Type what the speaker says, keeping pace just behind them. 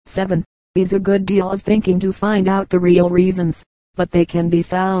7. Is a good deal of thinking to find out the real reasons, but they can be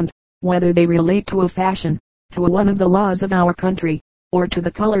found, whether they relate to a fashion, to one of the laws of our country, or to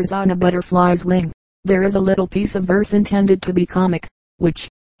the colors on a butterfly's wing. There is a little piece of verse intended to be comic, which,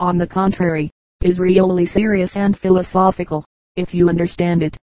 on the contrary, is really serious and philosophical. If you understand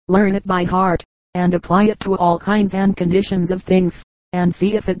it, learn it by heart, and apply it to all kinds and conditions of things, and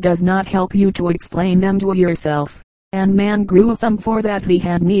see if it does not help you to explain them to yourself. And man grew a thumb for that he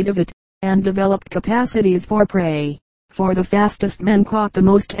had need of it, and developed capacities for prey. For the fastest men caught the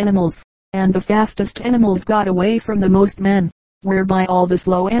most animals, and the fastest animals got away from the most men, whereby all the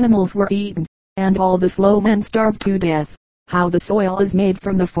slow animals were eaten, and all the slow men starved to death. How the soil is made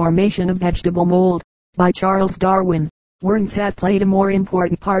from the formation of vegetable mold, by Charles Darwin. Worms have played a more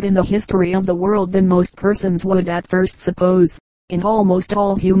important part in the history of the world than most persons would at first suppose. In almost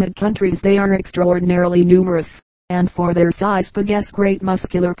all humid countries they are extraordinarily numerous, and for their size possess great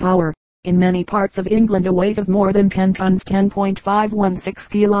muscular power. In many parts of England a weight of more than 10 tons 10.516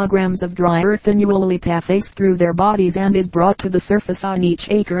 kilograms of dry earth annually passes through their bodies and is brought to the surface on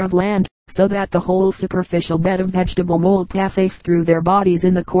each acre of land, so that the whole superficial bed of vegetable mold passes through their bodies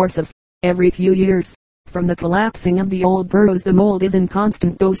in the course of every few years. From the collapsing of the old burrows the mold is in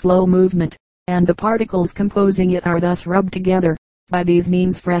constant though slow movement, and the particles composing it are thus rubbed together. By these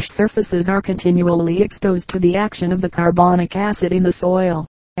means fresh surfaces are continually exposed to the action of the carbonic acid in the soil,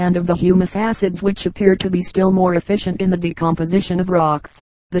 and of the humus acids which appear to be still more efficient in the decomposition of rocks.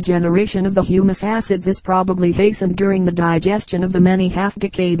 The generation of the humus acids is probably hastened during the digestion of the many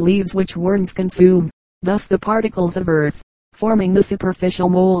half-decayed leaves which worms consume. Thus the particles of earth, forming the superficial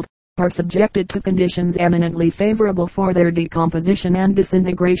mold, are subjected to conditions eminently favorable for their decomposition and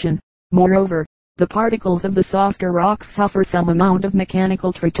disintegration. Moreover, the particles of the softer rocks suffer some amount of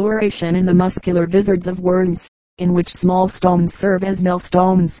mechanical trituration in the muscular gizzards of worms, in which small stones serve as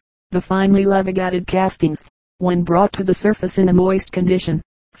millstones. The finely levigated castings, when brought to the surface in a moist condition,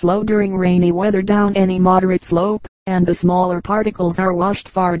 flow during rainy weather down any moderate slope, and the smaller particles are washed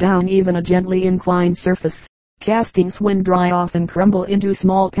far down even a gently inclined surface. Castings when dry often crumble into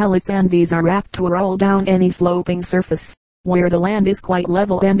small pellets, and these are apt to roll down any sloping surface, where the land is quite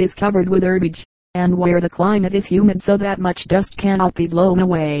level and is covered with herbage, and where the climate is humid so that much dust cannot be blown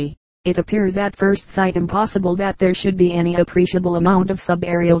away. It appears at first sight impossible that there should be any appreciable amount of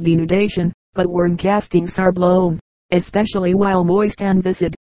subaerial denudation, but worm castings are blown, especially while moist and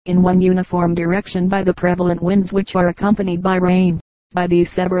viscid, in one uniform direction by the prevalent winds which are accompanied by rain. By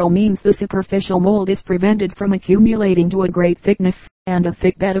these several means the superficial mold is prevented from accumulating to a great thickness, and a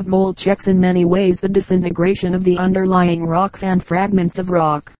thick bed of mold checks in many ways the disintegration of the underlying rocks and fragments of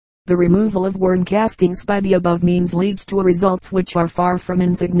rock. The removal of worm castings by the above means leads to results which are far from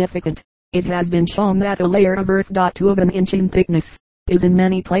insignificant. It has been shown that a layer of earth .2 of an inch in thickness is in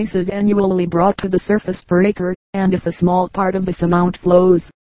many places annually brought to the surface per acre, and if a small part of this amount flows,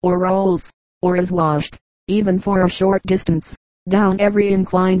 or rolls, or is washed, even for a short distance, down every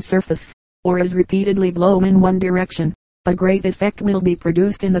inclined surface, or is repeatedly blown in one direction, a great effect will be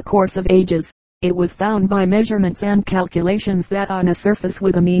produced in the course of ages. It was found by measurements and calculations that on a surface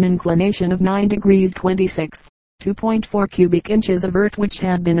with a mean inclination of 9 degrees 26, 2.4 cubic inches of earth which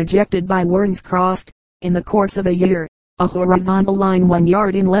had been ejected by worms crossed, in the course of a year, a horizontal line 1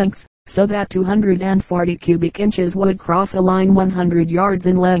 yard in length, so that 240 cubic inches would cross a line 100 yards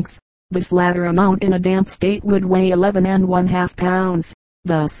in length. This latter amount in a damp state would weigh 11½ pounds.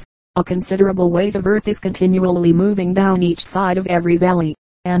 Thus, a considerable weight of earth is continually moving down each side of every valley,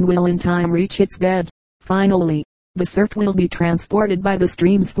 and will in time reach its bed. Finally, the earth will be transported by the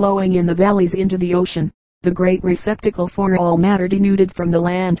streams flowing in the valleys into the ocean, the great receptacle for all matter denuded from the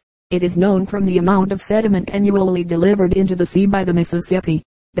land. It is known from the amount of sediment annually delivered into the sea by the Mississippi,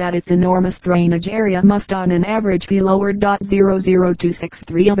 that its enormous drainage area must on an average be lowered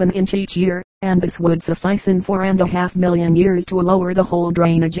 .00263 of an inch each year, and this would suffice in 4.5 million years to lower the whole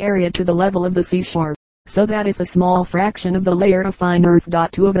drainage area to the level of the seashore, so that if a small fraction of the layer of fine earth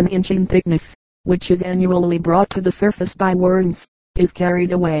 .2 of an inch in thickness, which is annually brought to the surface by worms, is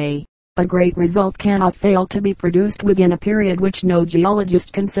carried away, a great result cannot fail to be produced within a period which no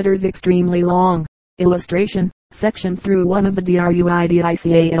geologist considers extremely long. Illustration. Section through one of the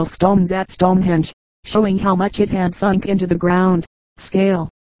Druidical stones at Stonehenge, showing how much it had sunk into the ground. Scale,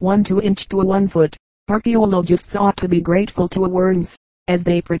 1/2 inch to 1 foot. Archaeologists ought to be grateful to worms, as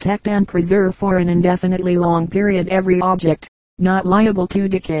they protect and preserve for an indefinitely long period every object, not liable to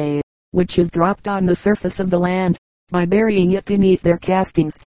decay, which is dropped on the surface of the land, by burying it beneath their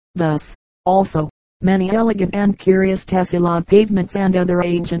castings. Thus, also, many elegant and curious tessellation pavements and other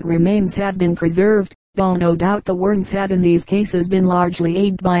ancient remains have been preserved, though no doubt the worms have in these cases been largely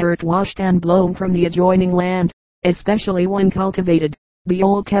aided by earth washed and blown from the adjoining land, especially when cultivated. The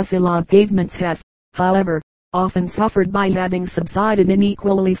old tessellate pavements have, however, often suffered by having subsided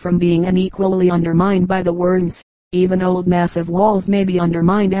unequally from being unequally undermined by the worms. Even old massive walls may be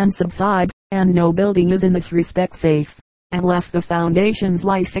undermined and subside, and no building is in this respect safe, unless the foundations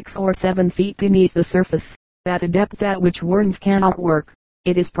lie 6 or 7 feet beneath the surface, at a depth at which worms cannot work.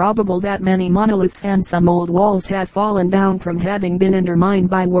 It is probable that many monoliths and some old walls have fallen down from having been undermined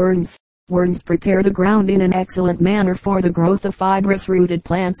by worms. Worms prepare the ground in an excellent manner for the growth of fibrous rooted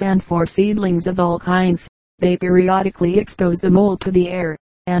plants and for seedlings of all kinds. They periodically expose the mold to the air,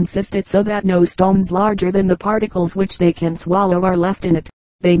 and sift it so that no stones larger than the particles which they can swallow are left in it.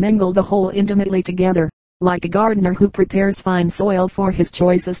 They mingle the whole intimately together, like a gardener who prepares fine soil for his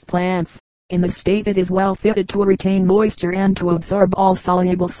choicest plants. In this state it is well fitted to retain moisture and to absorb all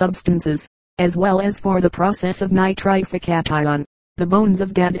soluble substances, as well as for the process of nitrification. The bones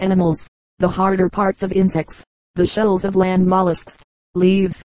of dead animals, the harder parts of insects, the shells of land mollusks,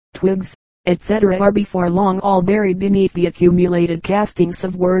 leaves, twigs, etc. are before long all buried beneath the accumulated castings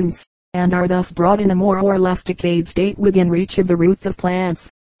of worms, and are thus brought in a more or less decayed state within reach of the roots of plants.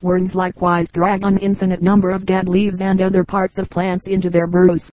 Worms likewise drag an infinite number of dead leaves and other parts of plants into their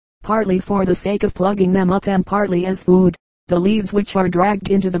burrows, partly for the sake of plugging them up and partly as food. The leaves which are dragged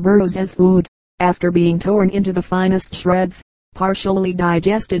into the burrows as food, after being torn into the finest shreds, partially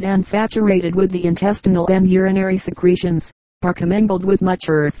digested and saturated with the intestinal and urinary secretions, are commingled with much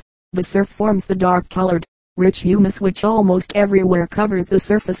earth. The surf forms the dark-colored, rich humus which almost everywhere covers the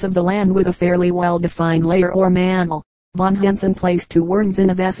surface of the land with a fairly well-defined layer or mantle. Von Hensen placed 2 worms in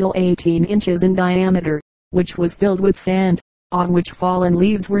a vessel 18 inches in diameter, which was filled with sand, on which fallen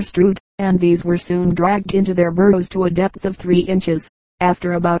leaves were strewed, and these were soon dragged into their burrows to a depth of 3 inches.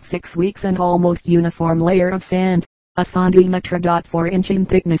 After about 6 weeks an almost uniform layer of sand, a centimeter 4 inch in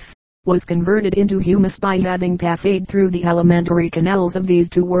thickness, was converted into humus by having passed through the alimentary canals of these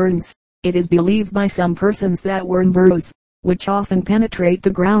 2 worms. It is believed by some persons that worm burrows, which often penetrate the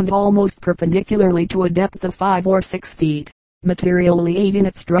ground almost perpendicularly to a depth of 5 or 6 feet, materially aid in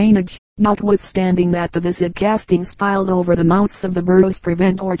its drainage, notwithstanding that the viscid castings piled over the mouths of the burrows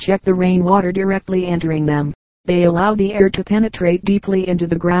prevent or check the rain water directly entering them. They allow the air to penetrate deeply into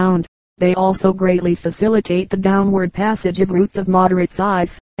the ground. They also greatly facilitate the downward passage of roots of moderate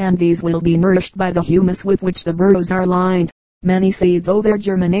size, and these will be nourished by the humus with which the burrows are lined. Many seeds owe their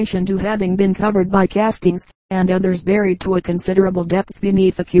germination to having been covered by castings, and others buried to a considerable depth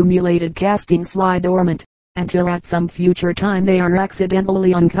beneath accumulated castings lie dormant, until at some future time they are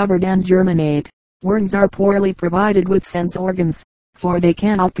accidentally uncovered and germinate. Worms are poorly provided with sense organs, for they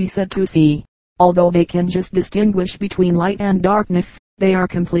cannot be said to see. Although they can just distinguish between light and darkness, they are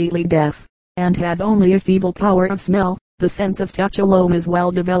completely deaf, and have only a feeble power of smell. The sense of touch alone is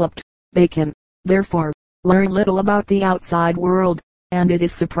well developed. They can, therefore, learn little about the outside world, and it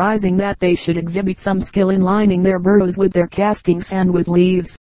is surprising that they should exhibit some skill in lining their burrows with their castings and with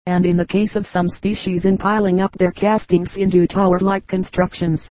leaves, and in the case of some species in piling up their castings into tower-like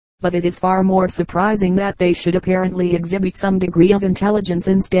constructions. But it is far more surprising that they should apparently exhibit some degree of intelligence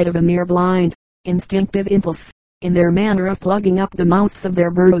instead of a mere blind, instinctive impulse, in their manner of plugging up the mouths of their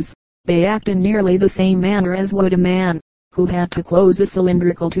burrows. They act in nearly the same manner as would a man, who had to close a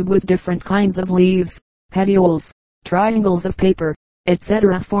cylindrical tube with different kinds of leaves, petioles, triangles of paper,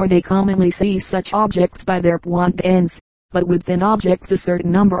 etc. For they commonly seize such objects by their point ends, but with thin objects a certain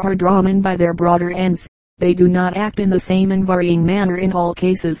number are drawn in by their broader ends. They do not act in the same and varying manner in all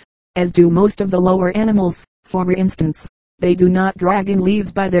cases, as do most of the lower animals. For instance, they do not drag in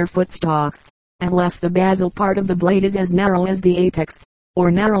leaves by their footstalks, unless the basal part of the blade is as narrow as the apex,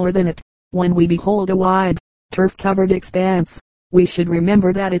 or narrower than it. When we behold a wide, turf-covered expanse, we should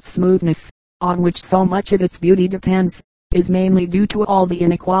remember that its smoothness, on which so much of its beauty depends, is mainly due to all the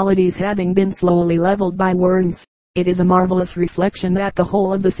inequalities having been slowly leveled by worms. It is a marvelous reflection that the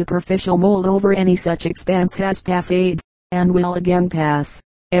whole of the superficial mold over any such expanse has passed, and will again pass,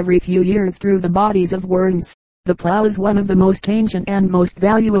 every few years through the bodies of worms. The plow is one of the most ancient and most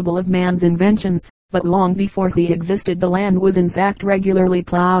valuable of man's inventions, but long before he existed the land was in fact regularly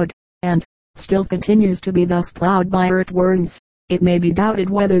plowed, and still continues to be thus plowed by earthworms. It may be doubted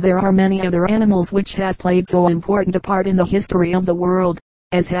whether there are many other animals which have played so important a part in the history of the world,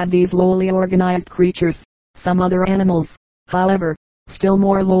 as had these lowly organized creatures. Some other animals, however, still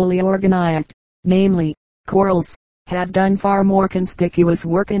more lowly organized, namely, corals, have done far more conspicuous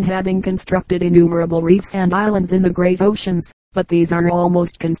work in having constructed innumerable reefs and islands in the great oceans, but these are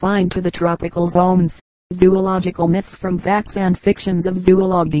almost confined to the tropical zones. Zoological Myths from Facts and Fictions of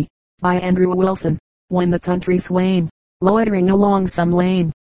Zoology, by Andrew Wilson. when the country swain, loitering along some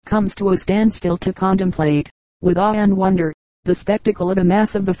lane, comes to a standstill to contemplate, with awe and wonder, the spectacle of a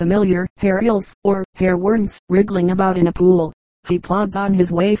mass of the familiar hair eels, or hair worms, wriggling about in a pool, he plods on his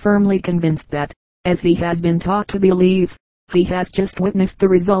way firmly convinced that, as he has been taught to believe, he has just witnessed the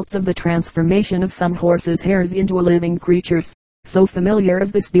results of the transformation of some horses' hairs into living creatures. So familiar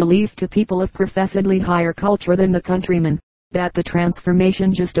is this belief to people of professedly higher culture than the countryman, that the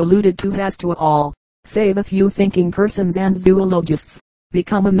transformation just alluded to has to all, save a few thinking persons and zoologists,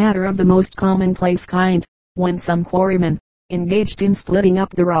 become a matter of the most commonplace kind. When some quarrymen, engaged in splitting up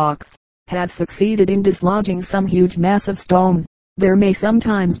the rocks, have succeeded in dislodging some huge mass of stone, there may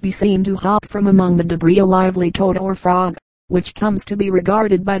sometimes be seen to hop from among the debris a lively toad or frog, which comes to be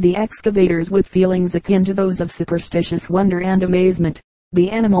regarded by the excavators with feelings akin to those of superstitious wonder and amazement. The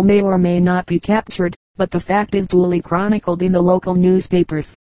animal may or may not be captured, but the fact is duly chronicled in the local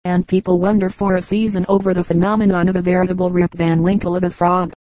newspapers, and people wonder for a season over the phenomenon of a veritable Rip Van Winkle of a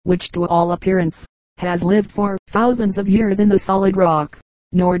frog, which to all appearance, has lived for thousands of years in the solid rock.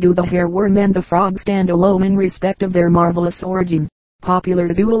 Nor do the hair worm and the frog stand alone in respect of their marvelous origin. Popular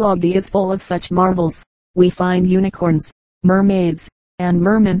zoology is full of such marvels. We find unicorns, mermaids, and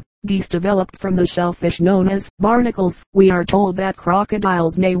mermen, geese developed from the shellfish known as barnacles. We are told that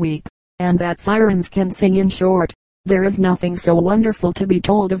crocodiles may weep, and that sirens can sing. In short, there is nothing so wonderful to be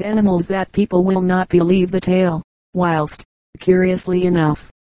told of animals that people will not believe the tale, whilst, curiously enough,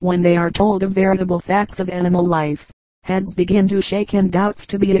 when they are told of veritable facts of animal life, heads begin to shake and doubts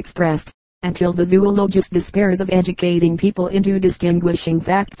to be expressed, until the zoologist despairs of educating people into distinguishing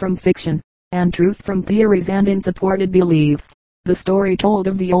fact from fiction, and truth from theories and unsupported beliefs. The story told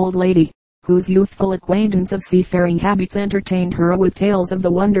of the old lady, whose youthful acquaintance of seafaring habits entertained her with tales of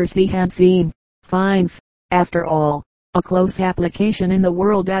the wonders he had seen, finds, after all, a close application in the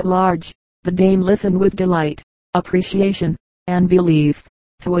world at large. The dame listened with delight, appreciation, and belief,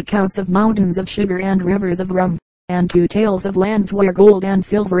 to accounts of mountains of sugar and rivers of rum, and to tales of lands where gold and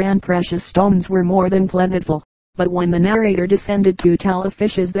silver and precious stones were more than plentiful. But when the narrator descended to tell of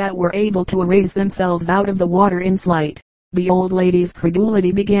fishes that were able to raise themselves out of the water in flight, the old lady's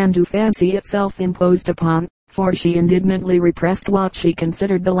credulity began to fancy itself imposed upon, for she indignantly repressed what she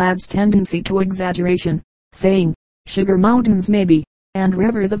considered the lad's tendency to exaggeration, saying, "Sugar mountains may be, and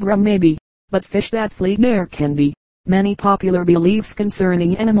rivers of rum may be, but fish that flee ne'er can be." Many popular beliefs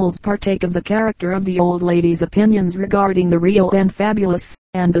concerning animals partake of the character of the old lady's opinions regarding the real and fabulous,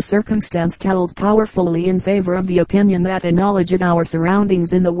 and the circumstance tells powerfully in favor of the opinion that a knowledge of our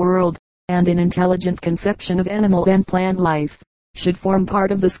surroundings in the world, and an intelligent conception of animal and plant life, should form part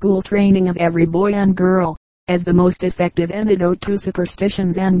of the school training of every boy and girl, as the most effective antidote to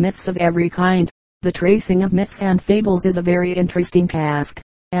superstitions and myths of every kind. The tracing of myths and fables is a very interesting task,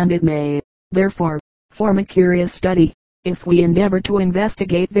 and it may, therefore, form a curious study, if we endeavor to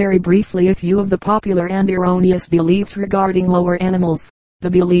investigate very briefly a few of the popular and erroneous beliefs regarding lower animals. The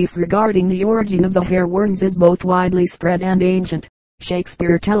belief regarding the origin of the hair worms is both widely spread and ancient.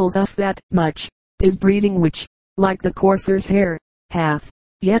 Shakespeare tells us that much is breeding which, like the courser's hair, hath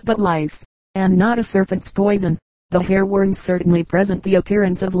yet but life, and not a serpent's poison. The hair worms certainly present the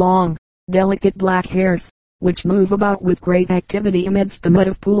appearance of long, delicate black hairs, which move about with great activity amidst the mud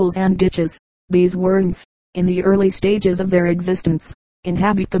of pools and ditches. These worms, in the early stages of their existence,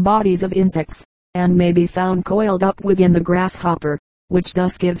 inhabit the bodies of insects, and may be found coiled up within the grasshopper, which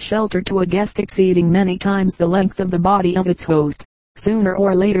thus gives shelter to a guest exceeding many times the length of the body of its host. Sooner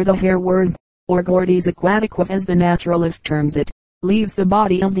or later the hair worm, or Gordes aquaticus as the naturalist terms it, leaves the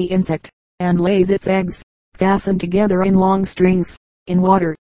body of the insect, and lays its eggs, fastened together in long strings, in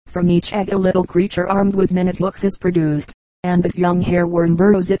water. From each egg a little creature armed with minute hooks is produced, and this young hair worm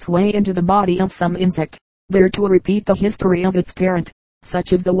burrows its way into the body of some insect, there to repeat the history of its parent.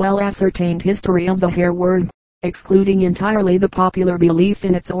 Such is the well ascertained history of the hair worm, excluding entirely the popular belief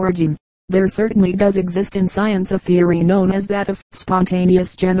in its origin. There certainly does exist in science a theory known as that of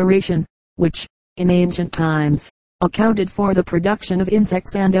spontaneous generation, which, in ancient times, accounted for the production of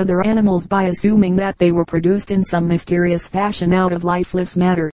insects and other animals by assuming that they were produced in some mysterious fashion out of lifeless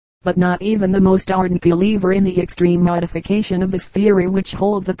matter. But not even the most ardent believer in the extreme modification of this theory, which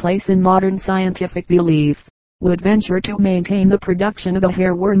holds a place in modern scientific belief, would venture to maintain the production of a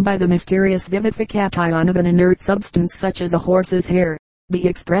hair worm by the mysterious vivification of an inert substance such as a horse's hair. The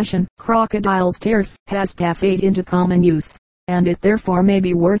expression, crocodile's tears, has passed into common use, and it therefore may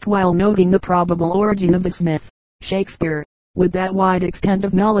be worthwhile noting the probable origin of this myth. Shakespeare, with that wide extent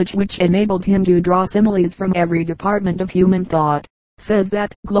of knowledge which enabled him to draw similes from every department of human thought, says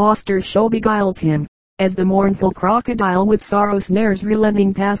that Gloucester's show beguiles him, as the mournful crocodile with sorrow snares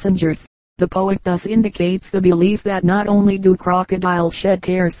relenting passengers. The poet thus indicates the belief that not only do crocodiles shed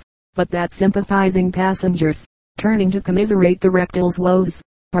tears, but that sympathizing passengers, turning to commiserate the reptile's woes,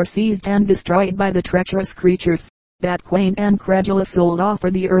 are seized and destroyed by the treacherous creatures. That quaint and credulous old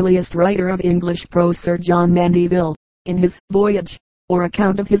author, the earliest writer of English prose, Sir John Mandeville, in his Voyage, or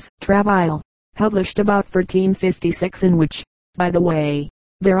account of his travail, published about 1356, in which, by the way,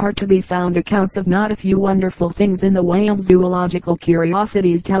 there are to be found accounts of not a few wonderful things in the way of zoological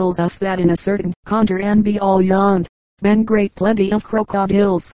curiosities, tells us that in a certain Conter and be all yond, been great plenty of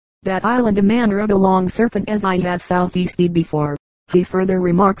crocodiles, that island a manner of a long serpent as I have southeasted before. He further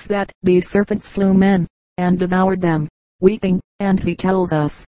remarks that these serpents slew men, and devoured them, weeping, and he tells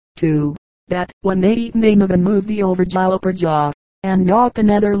us, too, that when they eat they move and move the over jaw upper jaw, and not the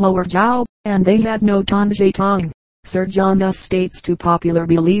nether lower jaw, and they had no tongue. Sir John thus states two popular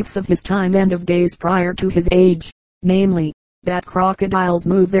beliefs of his time and of days prior to his age, namely, that crocodiles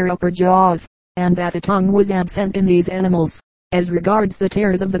move their upper jaws, and that a tongue was absent in these animals. As regards the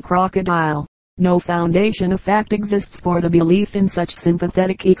tears of the crocodile, no foundation of fact exists for the belief in such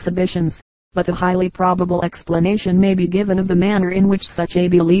sympathetic exhibitions, but a highly probable explanation may be given of the manner in which such a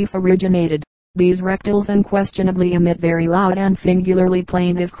belief originated. These reptiles unquestionably emit very loud and singularly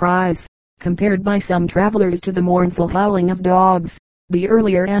plaintive cries, compared by some travelers to the mournful howling of dogs. The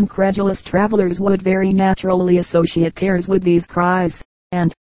earlier and credulous travelers would very naturally associate tears with these cries,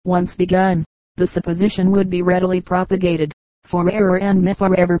 and, once begun, the supposition would be readily propagated, for error and myth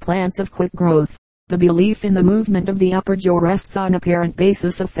are ever plants of quick growth. The belief in the movement of the upper jaw rests on apparent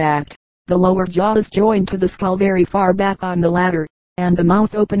basis of fact. The lower jaw is joined to the skull very far back on the latter, and the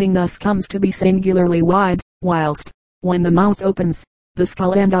mouth opening thus comes to be singularly wide, whilst, when the mouth opens, the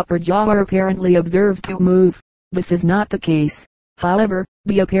skull and upper jaw are apparently observed to move. This is not the case, however,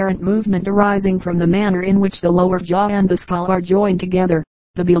 the apparent movement arising from the manner in which the lower jaw and the skull are joined together.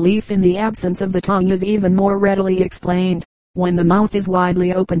 The belief in the absence of the tongue is even more readily explained. When the mouth is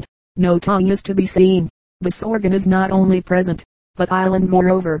widely opened, no tongue is to be seen. This organ is not only present, but island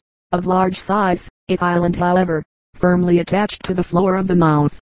moreover, of large size. It island, however, firmly attached to the floor of the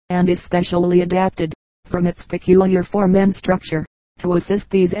mouth, and is specially adapted, from its peculiar form and structure, to assist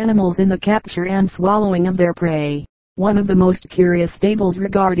these animals in the capture and swallowing of their prey. One of the most curious fables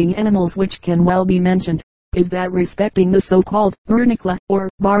regarding animals which can well be mentioned, is that respecting the so-called bernicla or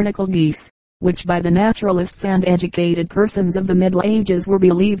barnacle geese, which by the naturalists and educated persons of the Middle Ages were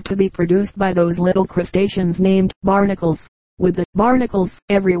believed to be produced by those little crustaceans named barnacles. With the barnacles,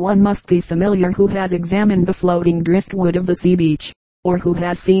 everyone must be familiar who has examined the floating driftwood of the sea beach, or who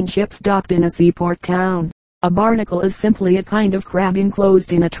has seen ships docked in a seaport town. A barnacle is simply a kind of crab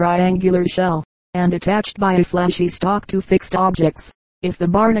enclosed in a triangular shell, and attached by a fleshy stalk to fixed objects. If the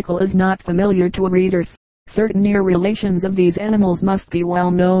barnacle is not familiar to readers, certain near relations of these animals must be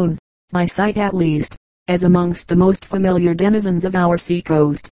well known, by sight at least, as amongst the most familiar denizens of our sea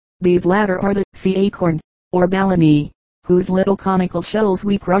coast. These latter are the sea acorn, or baleine, whose little conical shells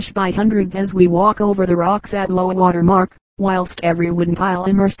we crush by hundreds as we walk over the rocks at low water mark, whilst every wooden pile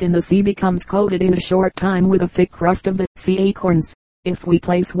immersed in the sea becomes coated in a short time with a thick crust of the sea acorns. If we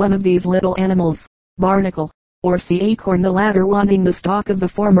place one of these little animals, barnacle, or sea acorn, the latter wanting the stalk of the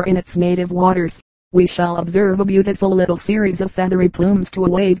former in its native waters, we shall observe a beautiful little series of feathery plumes to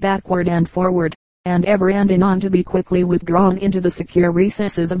wave backward and forward, and ever and anon to be quickly withdrawn into the secure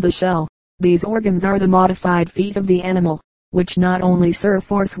recesses of the shell. These organs are the modified feet of the animal, which not only serve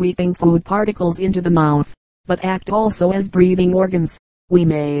for sweeping food particles into the mouth, but act also as breathing organs. We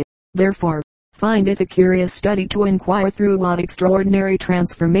may, therefore, find it a curious study to inquire through what extraordinary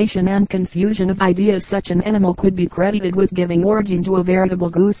transformation and confusion of ideas such an animal could be credited with giving origin to a veritable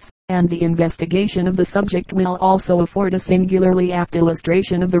goose, and the investigation of the subject will also afford a singularly apt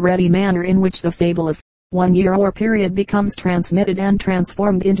illustration of the ready manner in which the fable of 1 year or period becomes transmitted and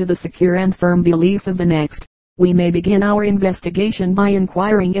transformed into the secure and firm belief of the next. We may begin our investigation by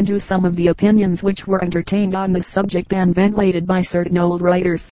inquiring into some of the opinions which were entertained on this subject and ventilated by certain old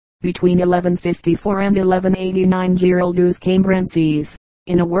writers. Between 1154 and 1189 Giraldus Cambrensis,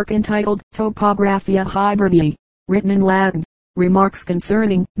 in a work entitled Topographia Hybridii, written in Latin, remarks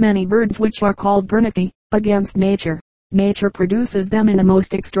concerning many birds which are called bernici, against nature. Nature produces them in a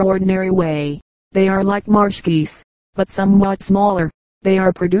most extraordinary way. They are like marsh geese, but somewhat smaller. They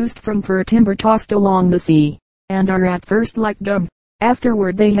are produced from fir timber tossed along the sea, and are at first like gum.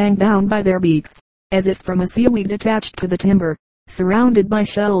 Afterward they hang down by their beaks, as if from a seaweed attached to the timber, surrounded by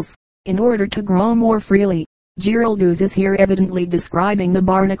shells, in order to grow more freely. Giraldus is here evidently describing the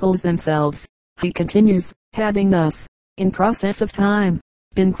barnacles themselves. He continues, having thus, in process of time,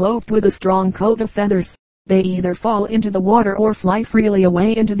 been clothed with a strong coat of feathers, they either fall into the water or fly freely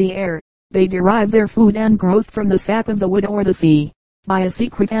away into the air. They derive their food and growth from the sap of the wood or the sea, by a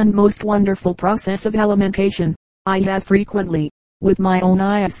secret and most wonderful process of alimentation. I have frequently, with my own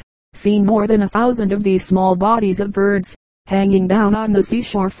eyes, seen more than 1,000 of these small bodies of birds, hanging down on the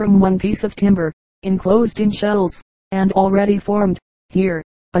seashore from one piece of timber, enclosed in shells, and already formed. Here,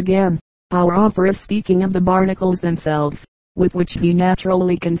 again, our author is speaking of the barnacles themselves, with which he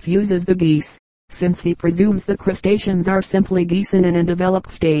naturally confuses the geese, since he presumes the crustaceans are simply geese in an undeveloped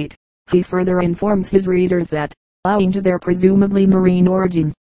state. He further informs his readers that, owing to their presumably marine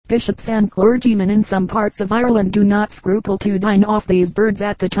origin, bishops and clergymen in some parts of Ireland do not scruple to dine off these birds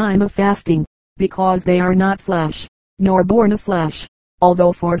at the time of fasting, because they are not flesh, nor born of flesh,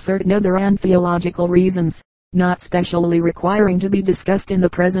 although for certain other and theological reasons, not specially requiring to be discussed in the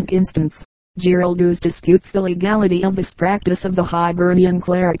present instance, Giraldus disputes the legality of this practice of the Hibernian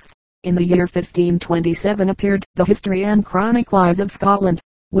clerics. In the year 1527 appeared the History and Chronic Lives of Scotland,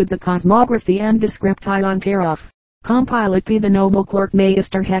 with the Cosmography and Descripti on Teroff. Compiled by the noble clerk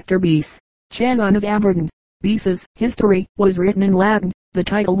Maister Hector Beese, Chanon of Aberdeen. Beese's History was written in Latin, the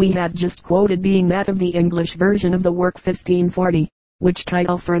title we have just quoted being that of the English version of the work 1540. Which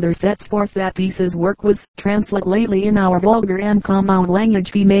title further sets forth that Beese's work was translated lately in our vulgar and common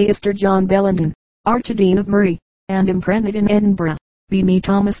language by Maister John Bellenden, Archdeacon of Murray, and imprinted in Edinburgh, by me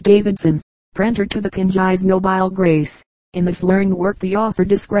Thomas Davidson, printer to the King's Nobile Grace. In this learned work the author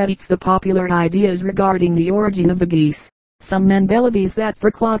discredits the popular ideas regarding the origin of the geese. Some men believe that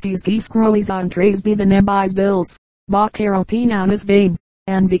Friclotes geese grows on trees by the nebis bills, Boteropinum is vain,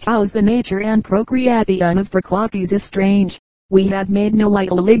 and because the nature and procreation of Friclotes is strange, we have made no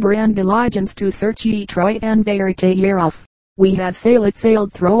little labor and diligence to search ye Troy and verite hereof. We have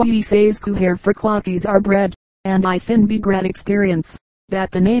sailed through ye says where Friclotes are bred, and I find by great experience,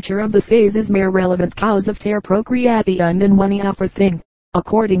 that the nature of the says is mere relevant cause of their procreation than one other thing.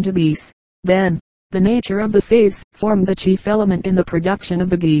 According to Beese, then, the nature of the says formed the chief element in the production of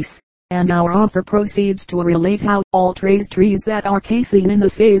the geese, and our author proceeds to relate how all trees that are casing in the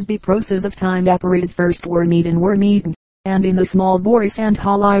says by process of time appears first worm eaten, and in the small bores and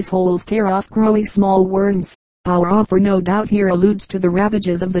hollows holes tear off growing small worms. Our author no doubt here alludes to the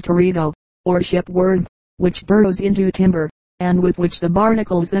ravages of the teredo, or ship worm, which burrows into timber, and with which the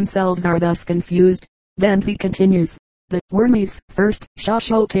barnacles themselves are thus confused. Then he continues, the wormies, first,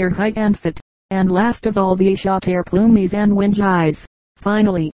 shall tear height and fit, and last of all the shall tear plumies and wingies.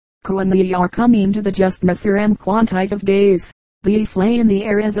 Finally, when they are coming to the just measure and quantite of days, they flay in the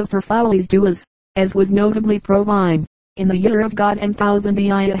air as of her fowlies do as was notably provine. In the year of God and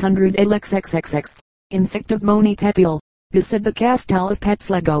 1,100 LXXXX, insect of Moni Pepil, beside the castle of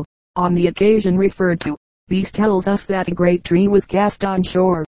Petslego, on the occasion referred to, Beese tells us that a great tree was cast on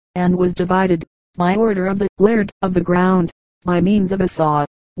shore, and was divided, by order of the laird of the ground, by means of a saw.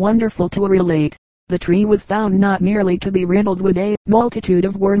 Wonderful to relate, the tree was found not merely to be riddled with a multitude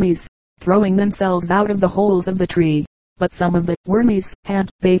of wormies, throwing themselves out of the holes of the tree, but some of the wormies had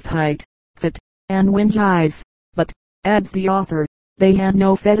both height, fit, and wingies, but, adds the author, they had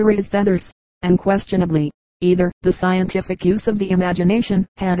no feathers, and questionably, either the scientific use of the imagination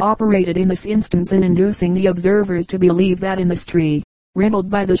had operated in this instance in inducing the observers to believe that in this tree, riddled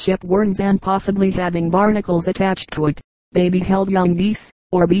by the ship worms and possibly having barnacles attached to it, they beheld young geese,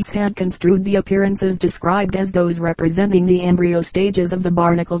 or Beese had construed the appearances described as those representing the embryo stages of the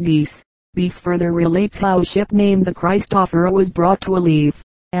barnacle geese. Beese further relates how a ship named the Christophora was brought to a leaf,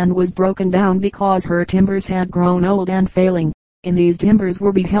 and was broken down because her timbers had grown old and failing. In these timbers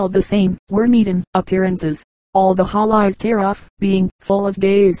were beheld the same worm-eaten appearances, all the hollows tereof being full of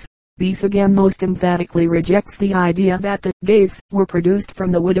days. Beese again most emphatically rejects the idea that the days were produced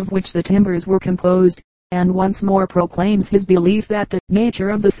from the wood of which the timbers were composed, and once more proclaims his belief that the nature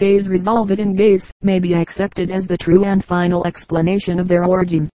of the says resolved in days may be accepted as the true and final explanation of their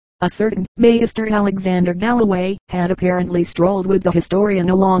origin. A certain Maister Alexander Galloway had apparently strolled with the historian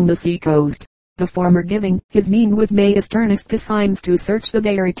along the sea coast, the former giving his mean with Maister earnest designs to search the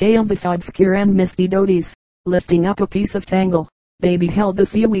verite of this obscure and misty doties. Lifting up a piece of tangle, they beheld the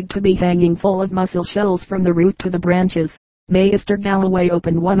seaweed to be hanging full of mussel shells from the root to the branches. Maister Galloway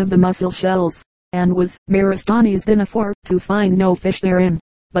opened one of the mussel shells, and was more astonished than afore to find no fish therein,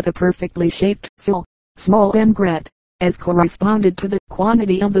 but a perfectly shaped fill, small and great, as corresponded to the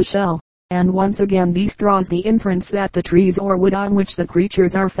quantity of the shell. And once again Beese draws the inference that the trees or wood on which the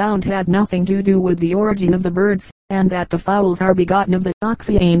creatures are found had nothing to do with the origin of the birds, and that the fowls are begotten of the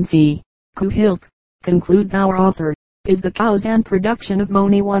Oxyane sea. Cuhilk, concludes our author, is the cause and production of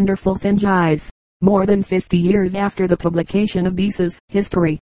Moni wonderful thingies. More than 50 years after the publication of Beese's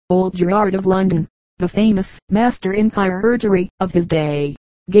History, old Gerard of London, the famous master in chirurgery of his day,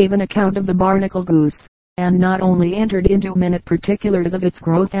 gave an account of the barnacle goose, and not only entered into minute particulars of its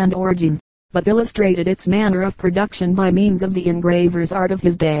growth and origin, but illustrated its manner of production by means of the engraver's art of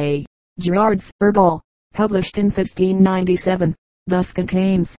his day. Gerard's Herbal, published in 1597, thus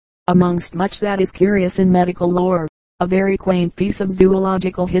contains, amongst much that is curious in medical lore, a very quaint piece of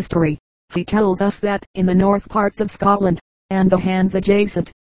zoological history. He tells us that in the north parts of Scotland, and the hands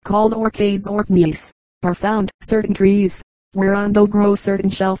adjacent, called Orcades Orkneys, are found certain trees, whereon though grow certain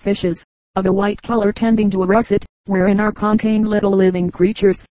shellfishes, of a white color tending to a russet, wherein are contained little living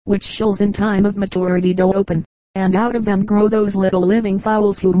creatures, which shells in time of maturity do open, and out of them grow those little living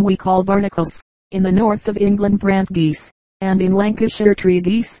fowls whom we call barnacles. In the north of England brant geese, and in Lancashire tree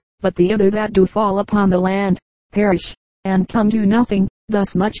geese, but the other that do fall upon the land, perish, and come to nothing.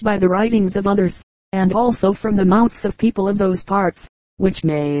 Thus much by the writings of others, and also from the mouths of people of those parts, which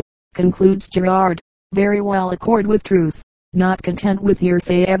may, concludes Gerard, very well accord with truth. Not content with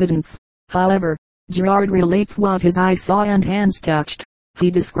hearsay evidence, however, Gerard relates what his eyes saw and hands touched.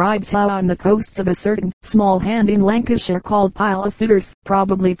 He describes how on the coasts of a certain small hand in Lancashire called Pile of Fidders,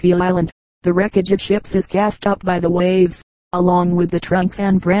 probably Peel Island, the wreckage of ships is cast up by the waves, along with the trunks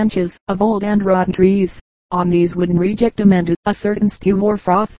and branches of old and rotten trees. On these wooden rejectamenta a certain spume or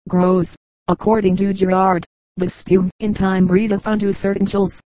froth grows. According to Gerard, the spume in time breatheth unto certain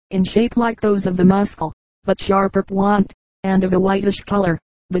shells, in shape like those of the mussel, but sharper point, and of a whitish color.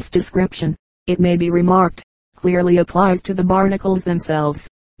 This description, it may be remarked, clearly applies to the barnacles themselves.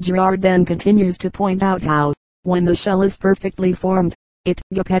 Gerard then continues to point out how, when the shell is perfectly formed, it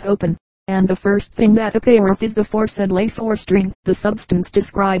gapeth open, and the first thing that appeareth is the foresaid lace or string, the substance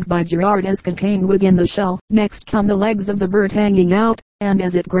described by Gerard as contained within the shell. Next come the legs of the bird hanging out, and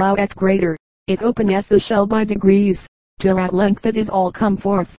as it groweth greater, it openeth the shell by degrees, till at length it is all come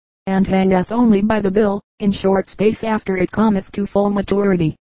forth, and hangeth only by the bill. In short space after it cometh to full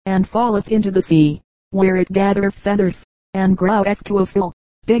maturity, and falleth into the sea, where it gathereth feathers, and groweth to a full,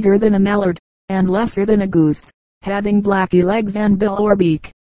 bigger than a mallard, and lesser than a goose, having blacky legs and bill or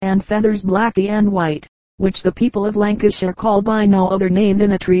beak, and feathers blacky and white, which the people of Lancashire call by no other name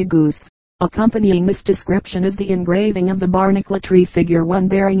than a tree goose. Accompanying this description is the engraving of the barnacle tree figure 1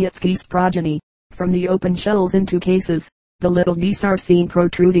 bearing its geese progeny. From the open shells into cases, the little geese are seen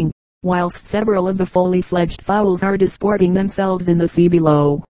protruding, whilst several of the fully fledged fowls are disporting themselves in the sea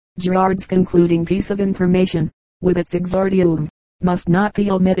below. Gerard's concluding piece of information, with its exordium, must not be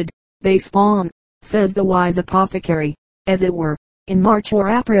omitted. They spawn, says the wise apothecary, as it were, in March or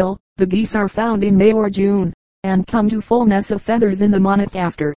April. The geese are found in May or June, and come to fullness of feathers in the month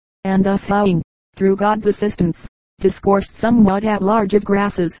after, and thus having, through God's assistance, discoursed somewhat at large of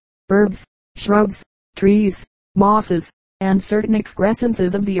grasses, herbs, shrubs, trees, mosses, and certain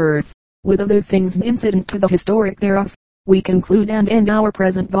excrescences of the earth, with other things incident to the historic thereof, we conclude and end our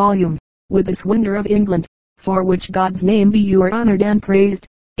present volume, with this wonder of England, for which God's name be ever honored and praised.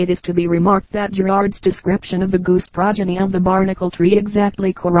 It is to be remarked that Gerard's description of the goose progeny of the barnacle tree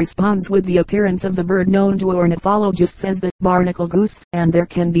exactly corresponds with the appearance of the bird known to ornithologists as the barnacle goose, and there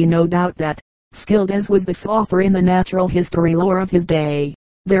can be no doubt that, skilled as was this author in the natural history lore of his day,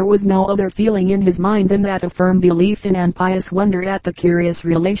 there was no other feeling in his mind than that of firm belief in and pious wonder at the curious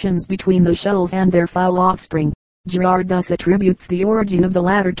relations between the shells and their foul offspring. Gerard thus attributes the origin of the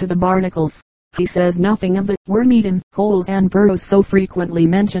latter to the barnacles. He says nothing of the worm-eaten holes and burrows so frequently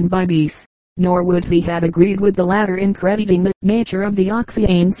mentioned by Beese, nor would he have agreed with the latter in crediting the nature of the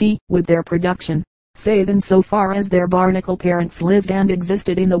Oxyaceae with their production, save in so far as their barnacle parents lived and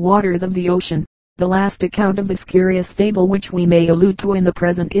existed in the waters of the ocean. The last account of this curious fable which we may allude to in the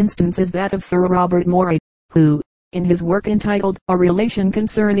present instance is that of Sir Robert Moray, who, in his work entitled A Relation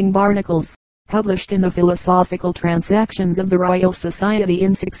Concerning Barnacles, published in the Philosophical Transactions of the Royal Society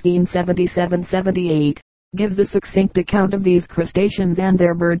in 1677-78, gives a succinct account of these crustaceans and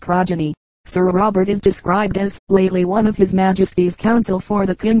their bird progeny. Sir Robert is described as lately one of His Majesty's Council for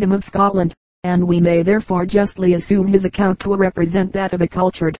the Kingdom of Scotland, and we may therefore justly assume his account to represent that of a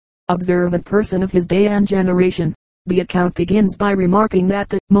cultured, observant person of his day and generation. The account begins by remarking that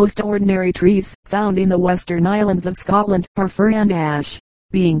the most ordinary trees found in the western islands of Scotland are fir and ash,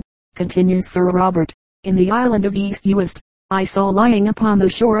 being, continues Sir Robert, in the island of East Uist, I saw lying upon the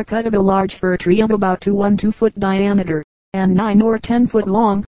shore a cut of a large fir tree of about 2 foot diameter, and 9 or 10 foot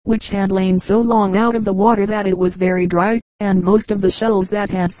long, which had lain so long out of the water that it was very dry, and most of the shells that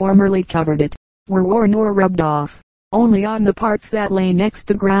had formerly covered it, were worn or rubbed off. Only on the parts that lay next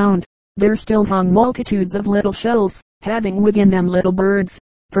the ground, there still hung multitudes of little shells, having within them little birds,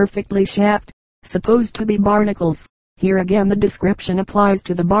 perfectly shaped, supposed to be barnacles. Here again the description applies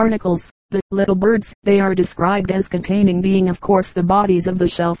to the barnacles. The little birds they are described as containing being of course the bodies of the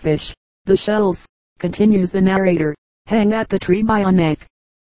shellfish. The shells, continues the narrator, hang at the tree by a neck,